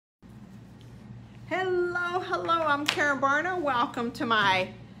Hello, I'm Karen Barna. Welcome to my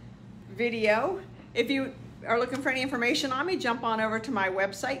video. If you are looking for any information on me, jump on over to my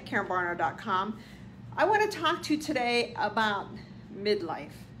website, karenbarna.com. I want to talk to you today about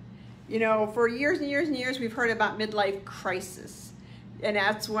midlife. You know, for years and years and years, we've heard about midlife crisis. And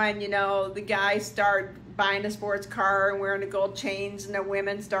that's when, you know, the guys start buying a sports car and wearing the gold chains, and the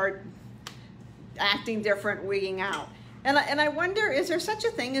women start acting different, wigging out. And I wonder, is there such a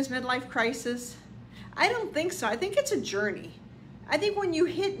thing as midlife crisis? I don't think so. I think it's a journey. I think when you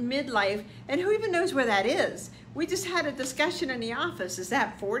hit midlife, and who even knows where that is? We just had a discussion in the office. Is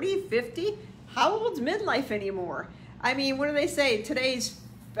that 40, 50? How old's midlife anymore? I mean, what do they say? Today's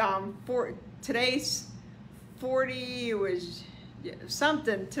 40 was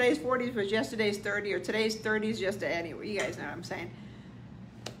something. Today's 40s was yesterday's 30, or today's 30s just anyway. You guys know what I'm saying.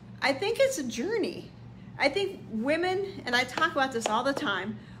 I think it's a journey. I think women, and I talk about this all the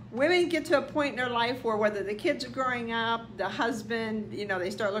time, women get to a point in their life where whether the kids are growing up, the husband, you know, they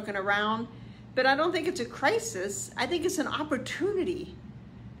start looking around. But I don't think it's a crisis. I think it's an opportunity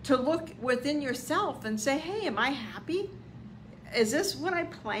to look within yourself and say, hey, am I happy? Is this what I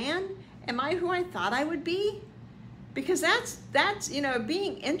planned? Am I who I thought I would be? Because that's you know,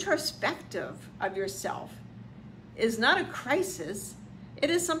 being introspective of yourself is not a crisis. It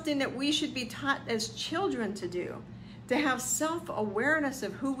is something that we should be taught as children to do, to have self-awareness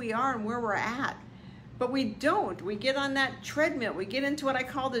of who we are and where we're at. But we don't. We get on that treadmill. We get into what I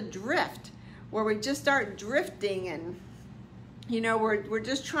call the drift, where we just start drifting, and you know, we're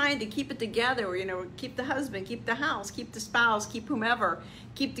just trying to keep it together, or, you know, keep the husband, keep the house, keep the spouse, keep whomever,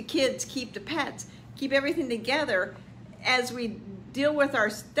 keep the kids, keep the pets, keep everything together as we deal with our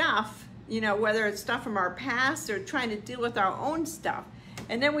stuff, you know, whether it's stuff from our past or trying to deal with our own stuff.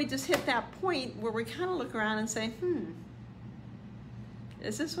 And then we just hit that point where we kind of look around and say,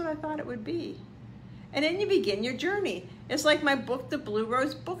 is this what I thought it would be? And then you begin your journey. It's like my book, The Blue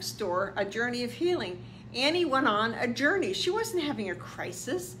Rose Bookstore, A Journey of Healing. Annie went on a journey. She wasn't having a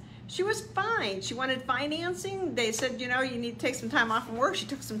crisis. She was fine. She wanted financing. They said, you know, you need to take some time off from work. She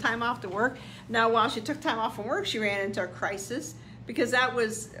took some time off to work. Now, while she took time off from work, she ran into a crisis, because that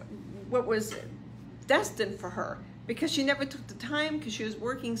was what was destined for her. Because she never took the time, because she was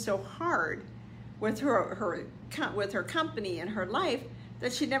working so hard with her company and her life,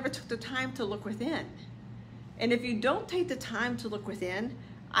 that she never took the time to look within. And if you don't take the time to look within,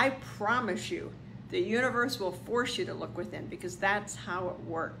 I promise you, the universe will force you to look within, because that's how it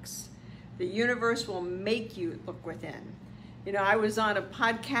works. The universe will make you look within. You know, I was on a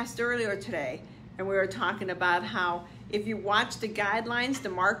podcast earlier today, and we were talking about how if you watch the guidelines, the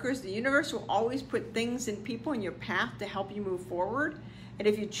markers, the universe will always put things and people in your path to help you move forward. And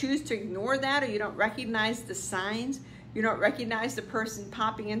if you choose to ignore that, or you don't recognize the signs, you don't recognize the person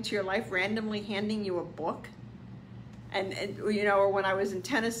popping into your life randomly handing you a book. And you know, or when I was in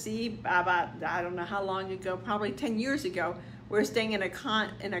Tennessee about, I don't know how long ago, probably 10 years ago, we were staying in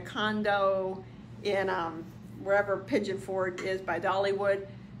a condo in wherever Pigeon Forge is by Dollywood.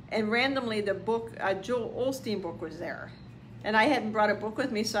 And randomly the book, Joel Osteen book was there. And I hadn't brought a book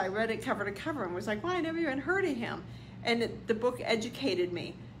with me, so I read it cover to cover and was like, well, I never even heard of him. And the book educated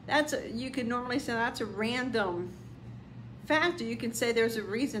me. You could normally say that's a random factor. You can say there's a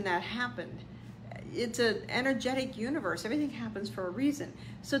reason that happened. It's an energetic universe. Everything happens for a reason.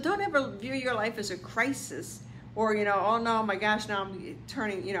 So don't ever view your life as a crisis, or, you know, oh no, my gosh, now I'm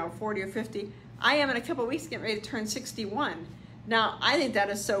turning, you know, 40 or 50. I am in a couple of weeks getting ready to turn 61. Now, I think that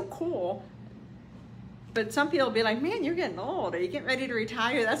is so cool, but some people will be like, man, you're getting old. Are you getting ready to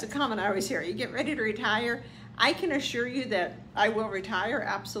retire? That's a comment I always hear. Are you getting ready to retire? I can assure you that I will retire,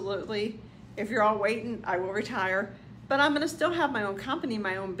 absolutely. If you're all waiting, I will retire. But I'm going to still have my own company,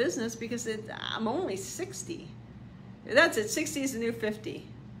 my own business, because I'm only 60. That's it. 60 is the new 50.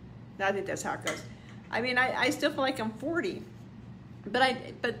 I think that's how it goes. I mean, I still feel like I'm 40.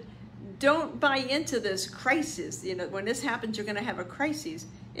 But don't buy into this crisis. You know, when this happens, you're going to have a crisis.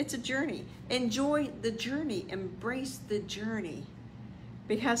 It's a journey. Enjoy the journey. Embrace the journey,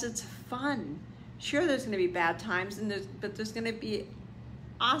 because it's fun. Sure, there's going to be bad times, but there's going to be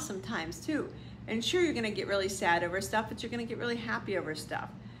awesome times too. And sure, you're going to get really sad over stuff, but you're going to get really happy over stuff.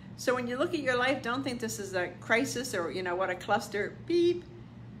 So when you look at your life, don't think this is a crisis, or, you know, what a cluster, beep.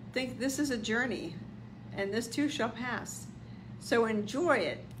 Think this is a journey, and this too shall pass. So enjoy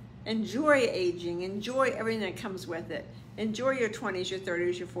it. Enjoy aging. Enjoy everything that comes with it. Enjoy your 20s, your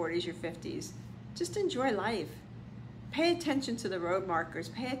 30s, your 40s, your 50s. Just enjoy life. Pay attention to the road markers.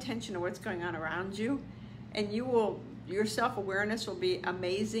 Pay attention to what's going on around you, and your self-awareness will be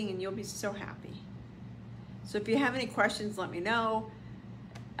amazing, and you'll be so happy. So if you have any questions, let me know.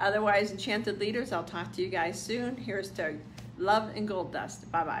 Otherwise, enchanted leaders, I'll talk to you guys soon. Here's to love and gold dust.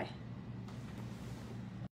 Bye-bye.